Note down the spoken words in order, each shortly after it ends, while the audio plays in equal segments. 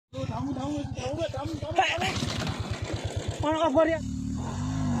Hello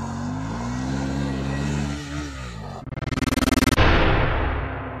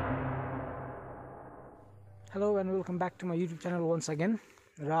and welcome back to my YouTube channel once again.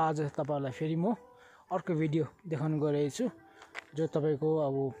 र आज तपाईहरुलाई फेरि म अर्को भिडियो देखाउन गइरहेको छु जो तपाईको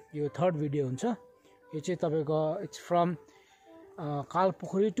अब यो थर्ड भिडियो हुन्छ। यो चाहिँ तपाईको it's from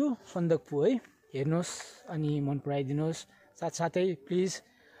Kalpokhari to Sandakphu है। हेर्नुस् अनि मन पराइदिनुस्। साथसाथै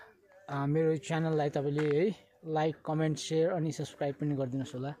प्लिज मेरो च्यानललाई तपाईले है लाइक कमेन्ट शेयर अनि सब्स्क्राइब पनि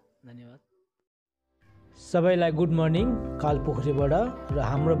गरिदिनुस् होला। धन्यवाद। सबैलाई गुड मर्निङ कालपोखरीबाट। र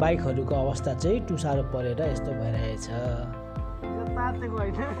हाम्रो बाइकहरुको अवस्था चाहिँ टुसारो परेर यस्तो भइरहेछ।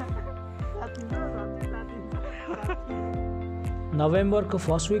 नोभेम्बरको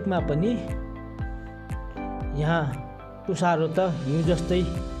फर्स्ट विकमा पनि यहाँ टुसारो त हिउँ जस्तै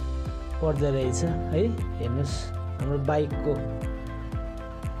पर्दै रहेछ है। हेर्नुस् हाम्रो बाइकको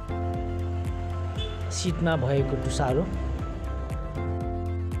सिटमा भएको टुसारो।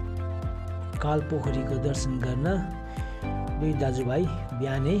 कालपोखरीको दर्शन गर्न दुई दाजुभाइ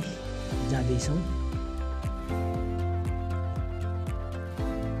बिहानै जाँदैछौँ।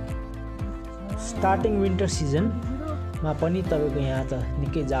 स्टार्टिङ विन्टर सिजनमा पनि तपाईको यहाँ त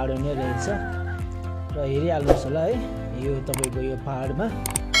निकै जाडो नै रहेछ। र हेरिहाल्नुहोस् होला है यो तपाईको यो पहाडमा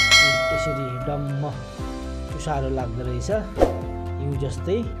यसरी डम्म टुसारो लाग्दो रहेछ हिउँ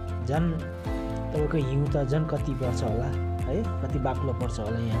जस्तै। झन् तपाईको हिउँ त झन् कति पर्छ होला है, कति बाक्लो पर्छ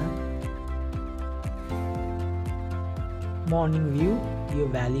होला यहाँ। मर्निङ भ्यू यो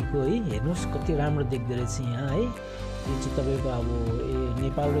भ्यालीको है। हेर्नुस् कति राम्रो देख्दो रहेछ यहाँ है। यो चाहिँ तपाईको अब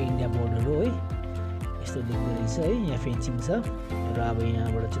नेपाल र इन्डिया बोर्डर हो है। यस्तो देख्दो रहेछ है। यहाँ फेन्सिङ छ र अब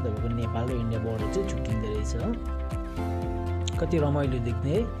यहाँबाट चाहिँ तपाईको नेपाल र इन्डिया बोर्डर चाहिँ छुट्टिँदो रहेछ। कति रमाइलो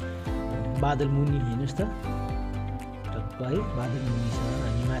देख्ने है। बादल मुनि हेर्नुस् त टक्क है बादल मुनि छ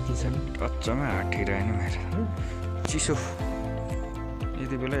अनि माथि छन्। अचम्मै हाकिरहेन मेरो चिसो।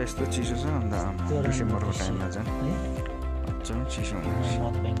 यति बेला यस्तो चिसो छ अन्त डिसेम्बरको टाइममा चाहिँ है अचम्मै चिसो हुन्छ।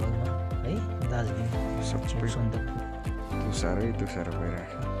 नर्थ बेङ्गलमा है दार्जिलिङ सबै सन्दकपू तुसारै तुसारो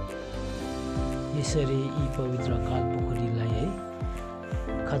भइरहेको। यसरी यी पवित्र कालपोखरीलाई है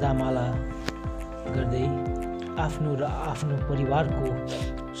खदामाला गर्दै आफ्नो र आफ्नो परिवारको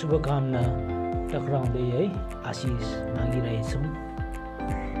शुभकामना टक्राउँदै है आशिष मागिरहेछौँ।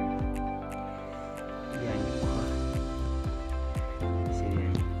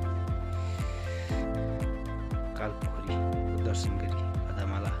 कालपोखरीको दर्शन गरी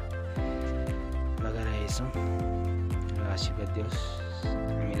खदामाला लगाइरहेछौँ र आशीर्वाद दियोस्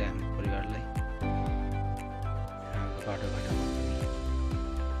हामीलाई हाम्रो परिवारलाई हाम्रो बाटोबाट।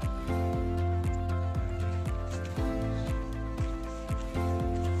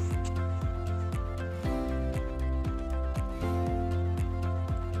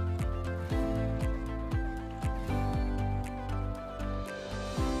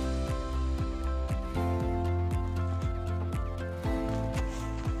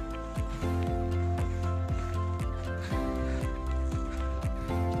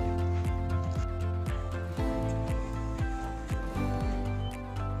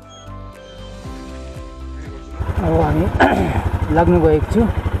 अब हामी लाग्नु गएको छु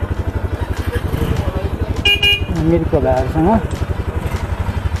मिरको भाइहरूसँग।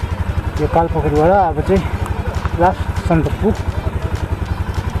 यो कालपोखरीबाट अब चाहिँ लास्ट सन्दकपू।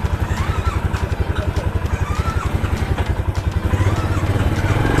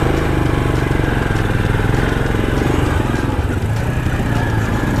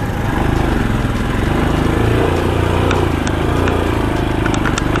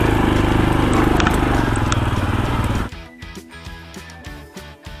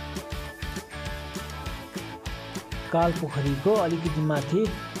 कालपोखरीको अलिकति माथि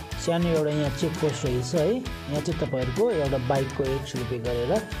सानो एउटा यहाँ चेक पोस्ट रहेछ है। यहाँ चाहिँ तपाईहरुको एउटा बाइकको 100 रुपैयाँ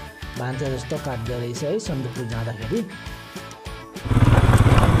गरेर भान्सा जस्तो काट्दो रहेछ है सन्दकपू जाँदाखेरि।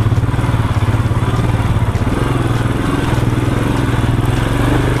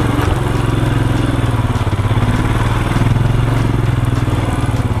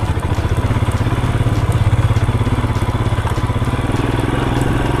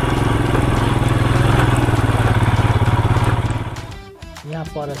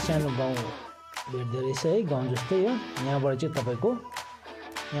 पर सानो गाउँ भेट्दो रहेछ है, गाउँ जस्तै हो। यहाँबाट चाहिँ तपाईको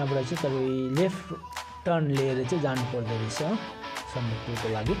लेफ्ट टर्न लिएर चाहिँ जानु पर्दो रहेछ सन्दकपूको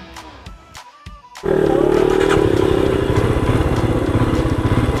लागि।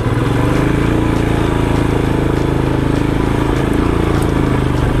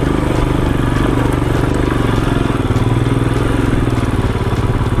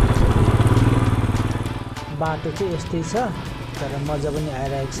 बाटो चाहिँ यस्तै छ। तर मजा पनि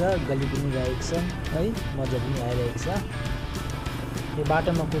आइरहेको छ, गली पनि रहेको छ है, मजा पनि आइरहेको छ। यो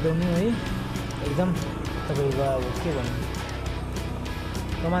बाटोमा कुदाउनु है एकदम तपाईँको अब के भन्नु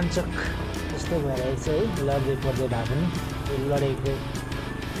रोमाञ्चक जस्तो भइरहेको छ है। लड्दै पर्दै भए पनि त्यो लडेको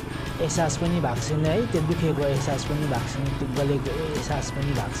एहसास पनि भएको छैन है, त्यो दुखेको एहसास पनि भएको छैन, त्यो गलेको एहसास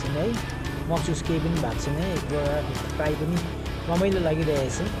पनि भएको छैन है, महसुस केही पनि भएको छैन है। एकपल्ट ट्राई पनि रमाइलो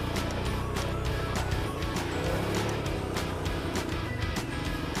लागिरहेछ।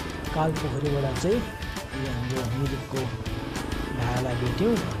 कालपोखरीबाट चाहिँ हाम्रो मिरिकको भाइलाई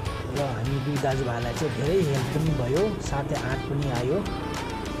भेट्यौँ र हामी दुई दाजुभाइलाई चाहिँ धेरै हेल्प पनि भयो, साथै आँट पनि आयो।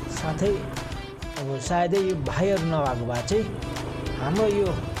 साथै अब सायदै यो भाइहरू नभएको भए चाहिँ हाम्रो यो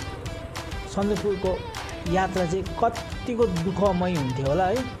सन्दकपुरको यात्रा चाहिँ कतिको दुःखमय हुन्थ्यो होला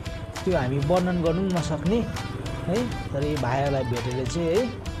है, त्यो हामी वर्णन गर्नु पनि नसक्ने है। तर यो भाइहरूलाई भेटेर चाहिँ है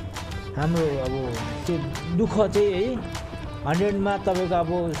हाम्रो अब त्यो दुःख चाहिँ है 100मा तपाईँको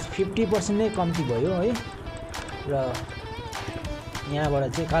अब 50% नै कम्ती भयो है। र यहाँबाट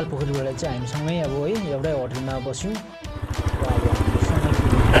चाहिँ कालपोखरीबाट चाहिँ हामीसँगै अब है एउटै होटलमा बस्यौँ र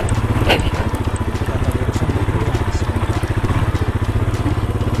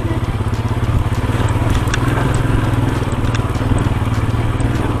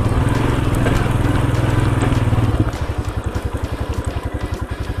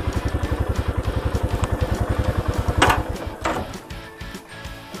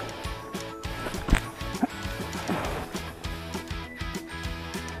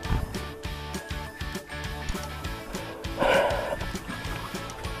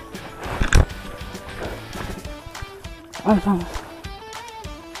अब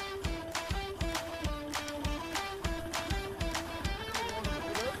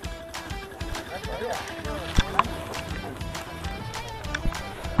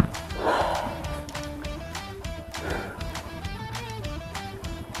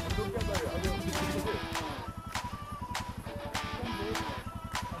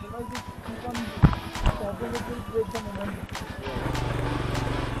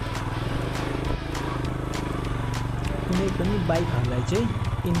कुनै पनि बाइकहरूलाई चाहिँ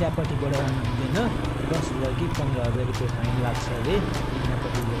इन्डियापट्टिबाट आउनु हुँदैन, 10,000 कि 15,000 रुपियाँ फाइन लाग्छ अरे।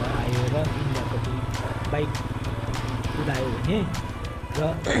 इन्डियापट्टिबाट आयो र इन्डियापट्टि बाइक कुदायो भने र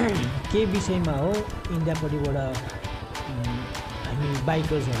के विषयमा हो इन्डियापट्टिबाट हामी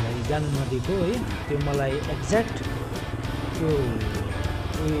बाइकर्सहरूलाई जानु नदिएको है, त्यो मलाई एक्ज्याक्ट त्यो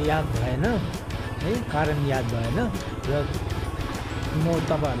याद भएन है, कारण याद भएन र म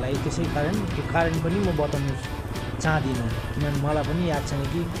तपाईँहरूलाई त्यसै कारण त्यो कारण पनि म बताउनु चाहदिनँ, किनभने मलाई पनि याद छैन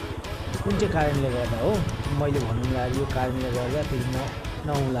कि कुन चाहिँ कारणले गर्दा हो। मैले भन्नु लाग्यो यो कारणले गर्दा फेरि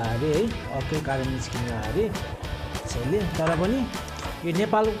नहुला अरे है, अर्कै कारण निस्किनु अरे त्यसैले। तर पनि यो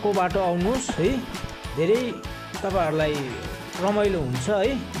नेपालको बाटो आउनुहोस् है, धेरै तपाईँहरूलाई रमाइलो हुन्छ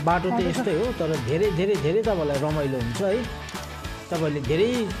है। बाटो त यस्तै हो तर धेरै धेरै धेरै तपाईँहरूलाई रमाइलो हुन्छ है। तपाईँले धेरै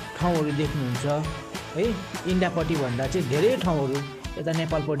ठाउँहरू देख्नुहुन्छ है, इन्डियापट्टि भन्दा चाहिँ धेरै ठाउँहरू यता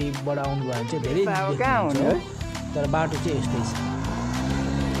नेपालपट्टिबाट आउनुभयो भने चाहिँ धेरै देख्नुहुन्छ है। तर बाटो चाहिँ यस्तै छ।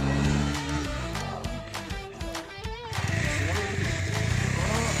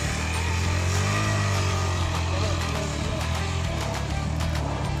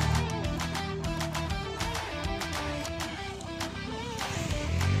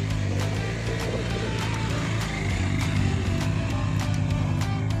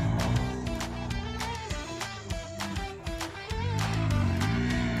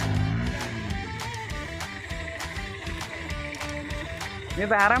 यो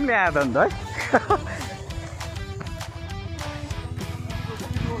त आरामले आयो त अन्त है।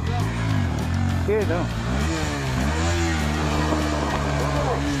 त्यही त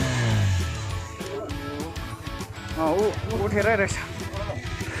उठेरै रहेछ।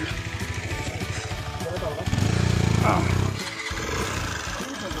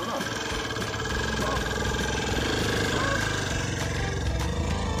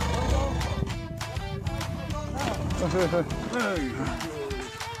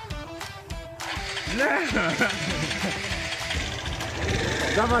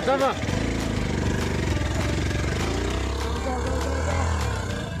 जमा जमा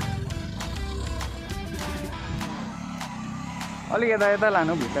अलिक यता यता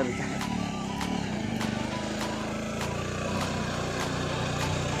लानु भित्र भित्र।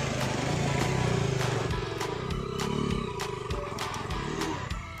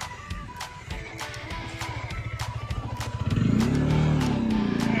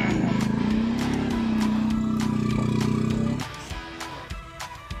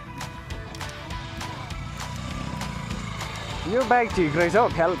 यो बाइक ठिक रहेछ हौ,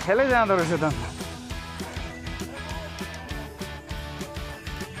 फेलै जाँदो रहेछ त।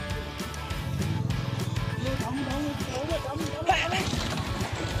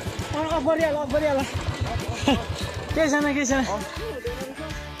 अफ गरिहाल केही छैन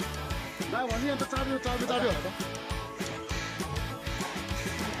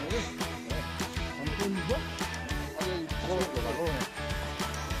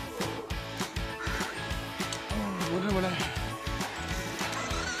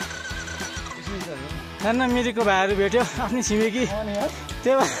नाना मिरिकको भाइहरू भेट्यो आफ्नै छिमेकी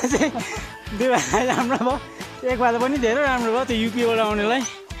त्यो भएर चाहिँ दुई भाइ राम्रो भयो एक भाइ पनि धेरै राम्रो भयो त्यो युपीबाट आउनेलाई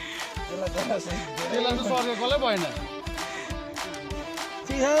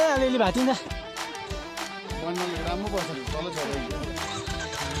ठिक छ अलिअलि भाटिन्छ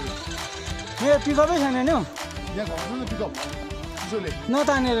मेरो पिकअपै छैन नि हौ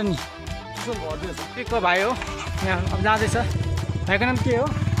नतानेर नि पिकअप भाइ हो यहाँ अब जाँदैछ भाइको नाम के हो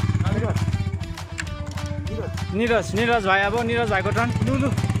निरज भाइ अब निरज भाइको टर्न लु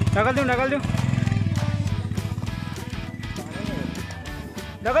ढकलिदिउँ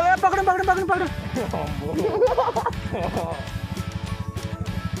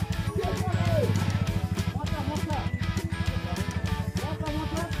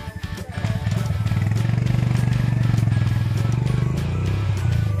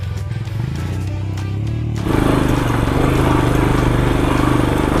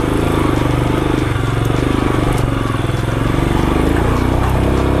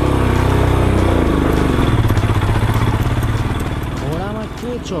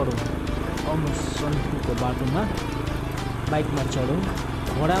पक्रिउँ चढौँ आउनु सन्दकपूको बाटोमा बाइकमा चढौँ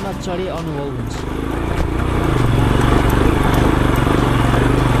घोडामा चढे अनुभव हुन्छ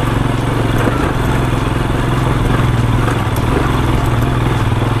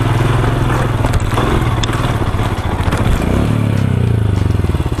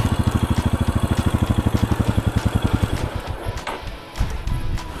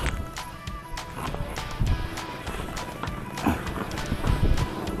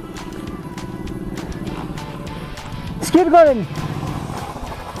स्किप गऱ्यो नि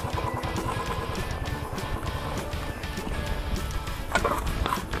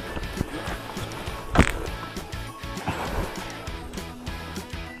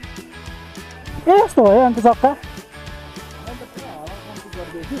यस्तो भयो अन्त चक्का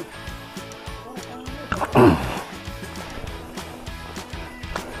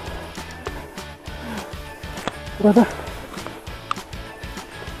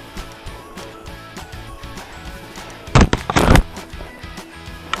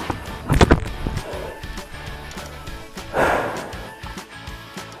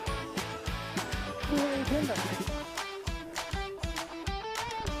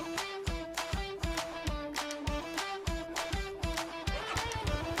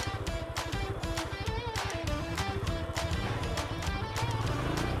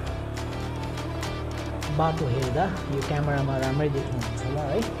बाटो हेर्दा यो क्यामेरामा राम्रै देख्नुहुन्छ होला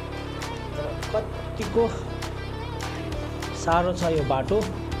है तर कतिको साह्रो छ यो बाटो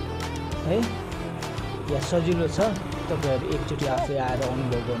है या सजिलो छ तपाईहरु एकचोटि आफै आएर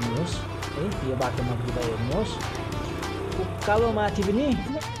अनुभव गर्नुहोस् है यो बाटोमा पुग्दा हेर्नुहोस् उकालो माथि पनि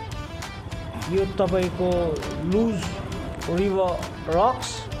यो तपाईको लुज रिभर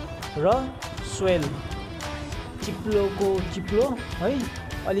रक्स र सोइल चिप्लोको चिप्लो है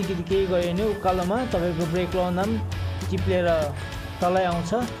अलिकति केही गरे नि उकालोमा तपाईको ब्रेक लाउँदा पनि चिप्लेर तलै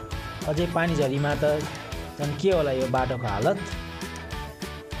आउँछ अझै पानी झरीमा त झन् के होला यो बाटोको हालत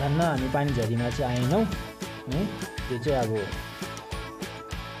धन्न हामी पानी झरीमा चाहिँ आएनौं है त्यो चाहिँ अब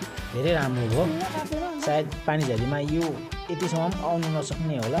धेरै राम्रो भयो सायद पानी झरीमा यो यतिसम्म पनि आउन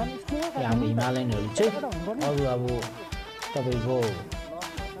नसक्ने होला हाम्रो हिमालयनहरु चाहिँ अरु अब तपाईको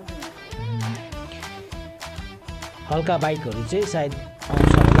हल्का बाइकहरु चाहिँ सायद आउन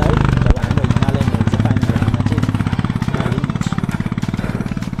सक्ला है जब हाम्रो हिमालयनहरु चाहिँ पानी झरीमा चाहिँ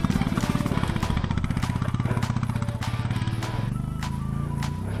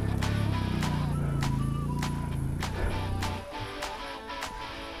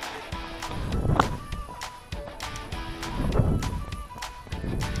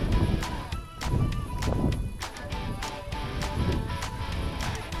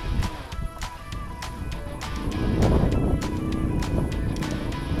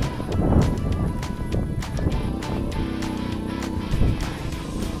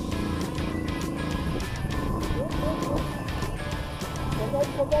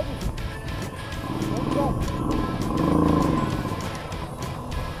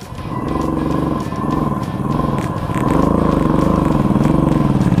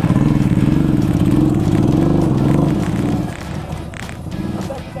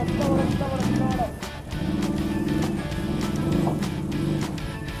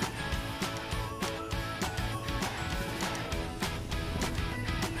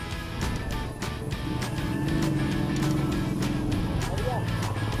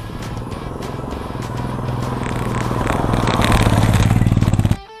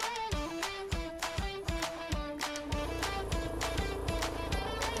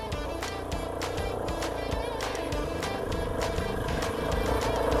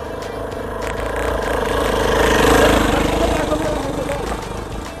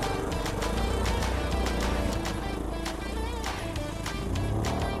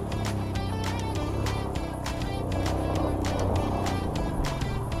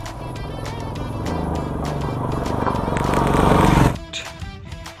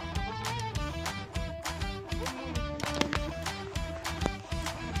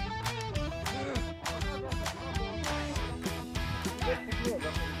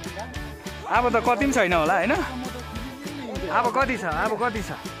अब त कति पनि छैन होला होइन अब कति छ अब कति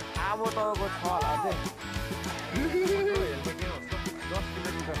छ अब तपाईँको छ होला चाहिँ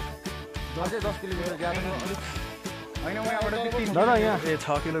अझै 10 किलोमिटर ज्यादा होइन उहाँबाट दादा यहाँ ए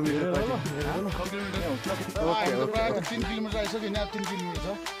 6 किलोमिटर ओके 3 किलोमिटर आइसक्यो नि 3 किलोमिटर छ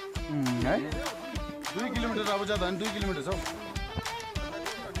है 2 किलोमिटर अब जाँदा 2 किलोमिटर छ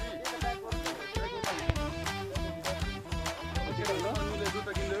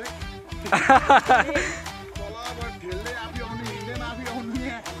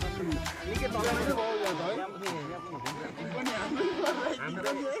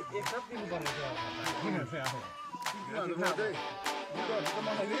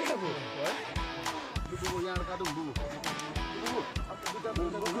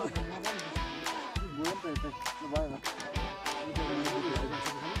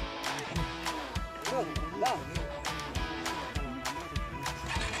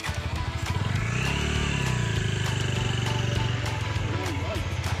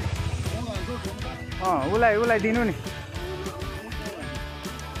उसलाई दिनु नि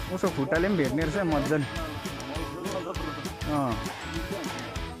उसको खुट्टाले पनि भेट्ने रहेछ मजाले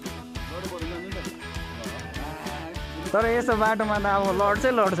तर यसो बाटोमा त अब लड्छ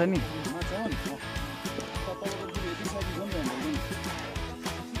नि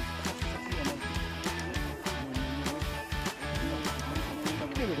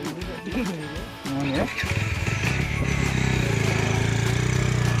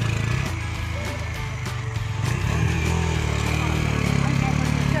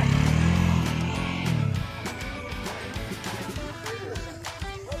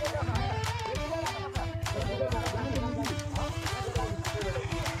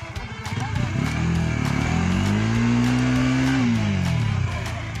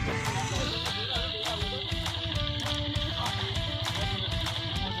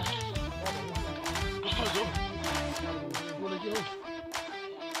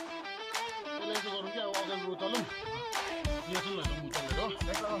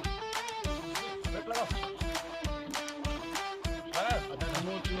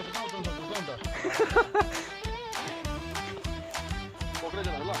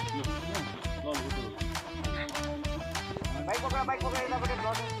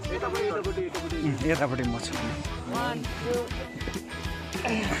यतापट्टि म छु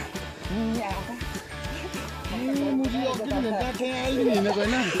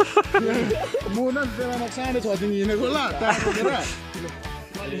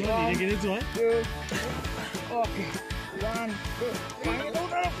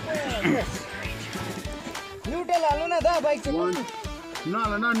न्युट्रल हाल्नु न दा बाइक चाहिँ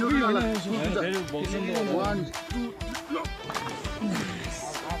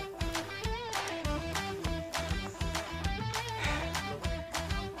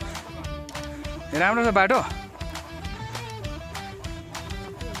राम्रो छ बाटो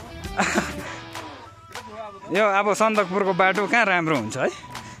यो अब सन्दकपुरको बाटो कहाँ राम्रो हुन्छ है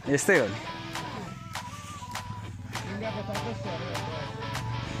यस्तै हो नि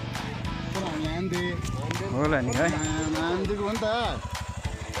होला नि है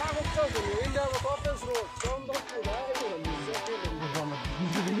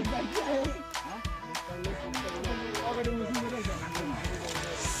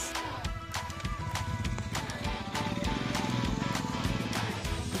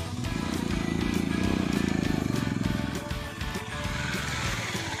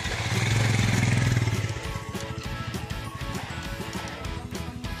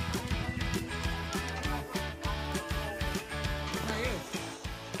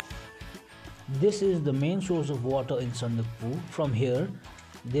This is the main source of water in Sandakphu. From here,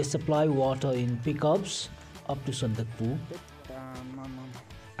 they supply water in pickups up to Sandakphu.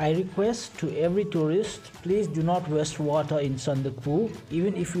 I request to every tourist, please do not waste water in Sandakphu,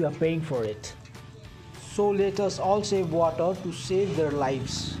 even if you are paying for it. So let us all save water to save their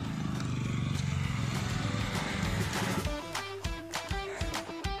lives.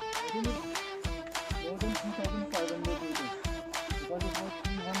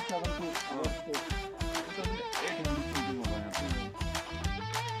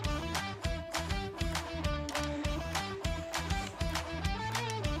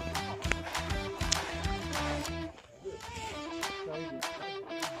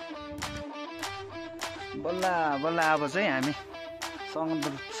 बल्ल अब चाहिँ हामी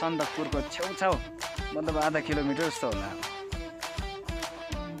सन्दकपुरको छेउछाउ मतलब आधा kilometre जस्तो होला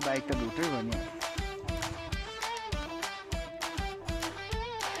bike त ढुटै भयो नि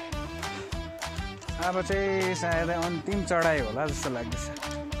अब चाहिँ सायद अन्तिम चढाइ होला जस्तो लाग्दैछ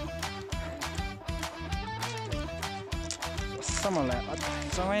मलाई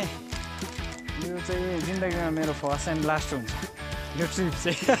अचम्मै यो चाहिँ जिन्दगीमा मेरो फर्स्ट एन्ड लास्ट हुन्छ यो ट्रिप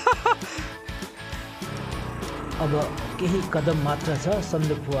चाहिँ। अब केही कदम मात्र छ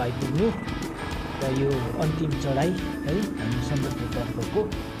सन्दकपू आइपुग्नु र यो अन्तिम चढाइ है हामी सन्दकपू तर्फको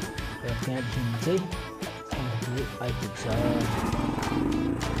र त्यहाँदेखि चाहिँ सन्दकपू आइपुग्छ।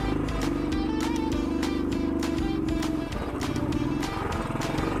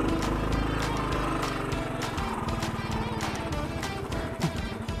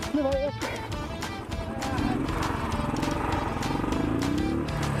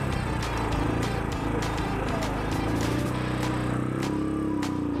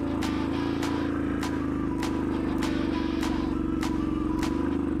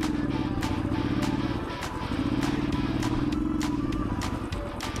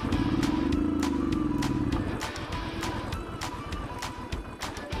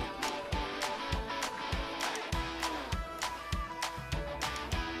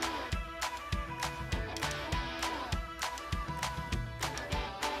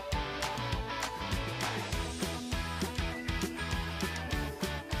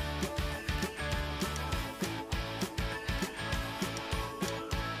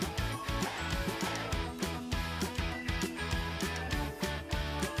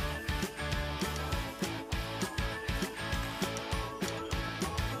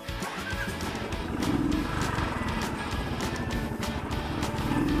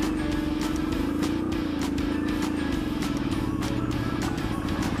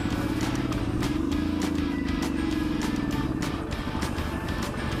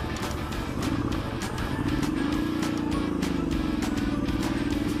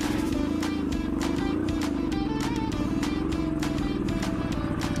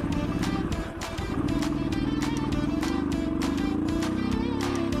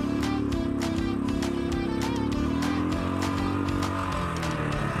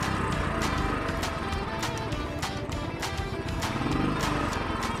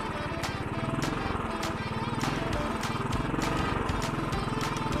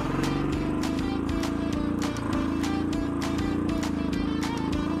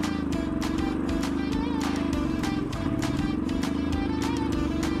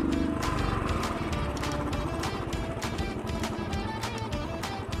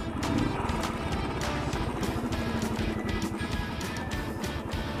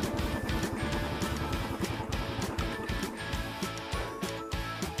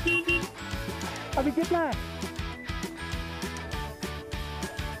 अभी कितना है?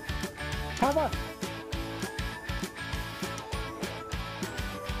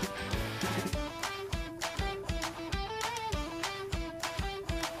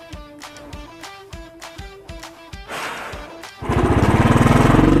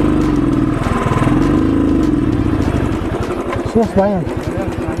 बस भाई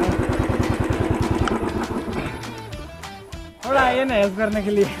थोड़ा आइए ना हेल्प करने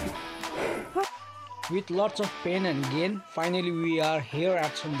के लिए। With lots of pain and gain, finally we are here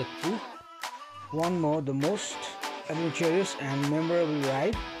at Sandakphu. One more, the most adventurous and memorable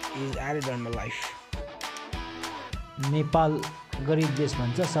ride is added on my life. Nepal गरिब देश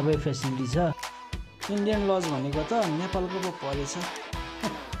भन्छ, सबै फेसिलिटी छ। इन्डियन लज भनेको त नेपालको पो परेछ,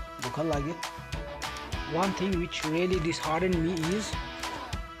 दुःख लाग्यो। One thing which really disheartened me is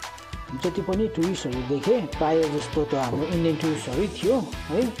जति पनि टुरिस्टहरू देखेँ प्रायः जस्तो त हाम्रो इन्डियन टुरिस्टहरू थियो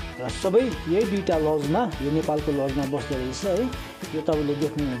है, र सबै यही दुईवटा लजमा, यो नेपालको लजमा बस्दो रहेछ है। यो तपाईँले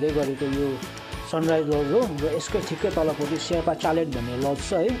देख्नु हुँदै गरेको यो सनराइज लज हो र यसकै ठिक्कै तलपट्टि शेर्पा चालेट भन्ने लज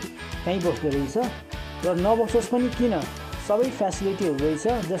छ है, त्यहीँ बस्दो रहेछ। र नबसोस् पनि किन, सबै फेसिलिटीहरू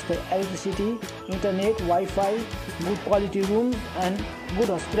रहेछ, जस्तै electricity, internet, wifi, good quality room and good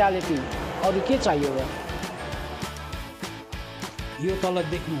hospitality. अरू के चाहियो र? यो तल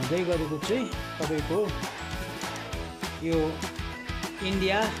देख्नु हुँदै गरेको चाहिँ तपाईको यो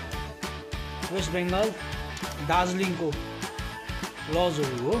इन्डिया वेस्ट बेङ्गल दार्जिलिङको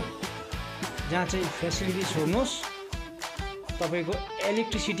लजहरू हो, जहाँ चाहिँ फेसिलिटी छोड्नुहोस् तपाईको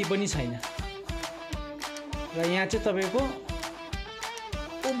इलेक्ट्रिसिटी पनि छैन, र यहाँ चाहिँ तपाईको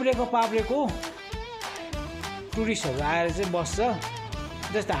उब्रेको पाब्रेको टुरिस्टहरू आएर चाहिँ बस्छ।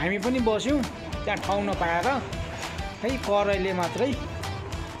 जस्तो हामी पनि बस्यौँ त्यहाँ ठाउँ नपाएर है, करैले मात्रै।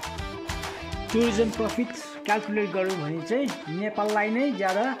 टुरिज्म प्रफिट क्याल्कुलेट गऱ्यौँ भने चाहिँ नेपाललाई नै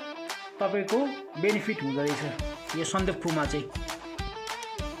ज्यादा तपाईको बेनिफिट हुँदो रहेछ यो सन्दकपूमा चाहिँ।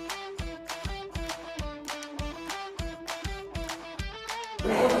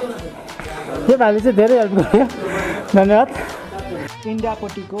 यो भाइले चाहिँ धेरै हेल्प गर्यो, धन्यवाद।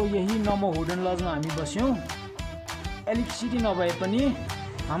 इन्डियापट्टिको यही नमो हुडन लजमा हामी बस्यौँ। इलेक्ट्रिसिटी नभए पनि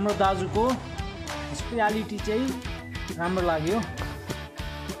हाम्रो दाजुको हस्पिटालिटी चाहिँ राम्रो लाग्यो।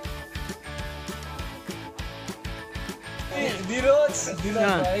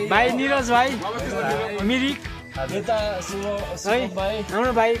 भाइ निरज भाइ मिरिक है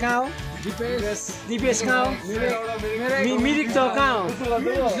हाम्रो भाइ कहाँ हो दिपेश कहाँ हो मिरिक त कहाँ हो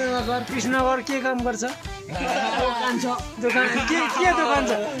कृष्णनगर के काम गर्छ दोकान के दोकान छ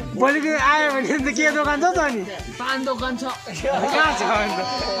भोलिको आयो भने त के दोकान छ त अनि पान दोकान छ कहाँ छ अन्त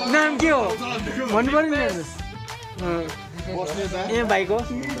नाम के हो भन्नु पर्यो नि ए भाइको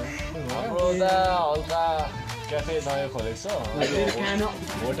हाम्रो त हल्का क्याफे नयाँ खोलेको छ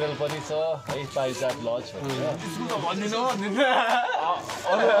होटल पनि छ है पाइचाट लज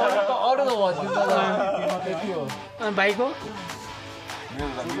अरू त भनिदिनु भाइको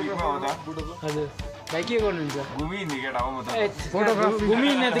हजुर भाइ के गर्नुहुन्छ फोटोग्राफ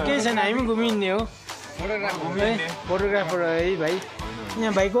घुमिहिँड्ने त केही छैन हामी घुमिहिँड्ने हो फोटोग्राफर है भाइ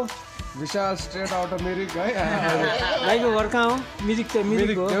यहाँ भाइको विशाल स्ट्रेट आउट अफ मिरिक है भाइको घर कहाँ हो मिरिक त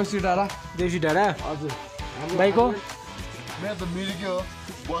मिरिक हो देउसी डाँडा हजुर भाइको मेरो त मिरिकै हो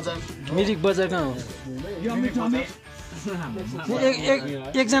बजार मिरिक बजार कहाँ हो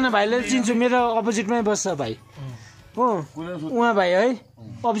एकजना भाइले चिन्छु मेरो अपोजिटमै बस्छ भाइ हो उहाँ भाइ है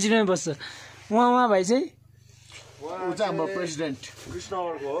अपोजिटमै बस्छ उहाँ भाइ चाहिँ हाम्रो प्रेसिडेन्ट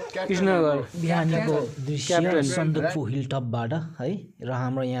कृष्णनगर बिहानीको दृश्य सन्दकफू हिल टपबाट है र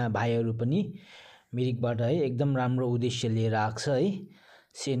हाम्रो यहाँ भाइहरू पनि मिरिकबाट है एकदम राम्रो उद्देश्य लिएर आएको छ है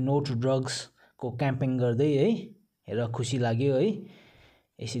से नो टु ड्रग्सको क्याम्पेन गर्दै है र खुसी लाग्यो है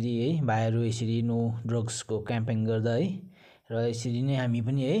यसरी है भाइहरू यसरी नो ड्रग्सको क्याम्पेन गर्दा है र यसरी नै हामी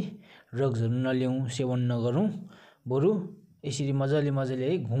पनि है ड्रग्सहरू नल्याउँ सेवन नगरौँ बरु यसरी मजाले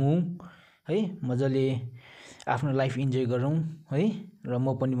है घुमौँ है मजाले आफ्नो लाइफ इन्जोय गरौँ है र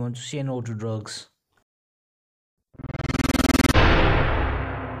म पनि भन्छु से नो टु ड्रग्स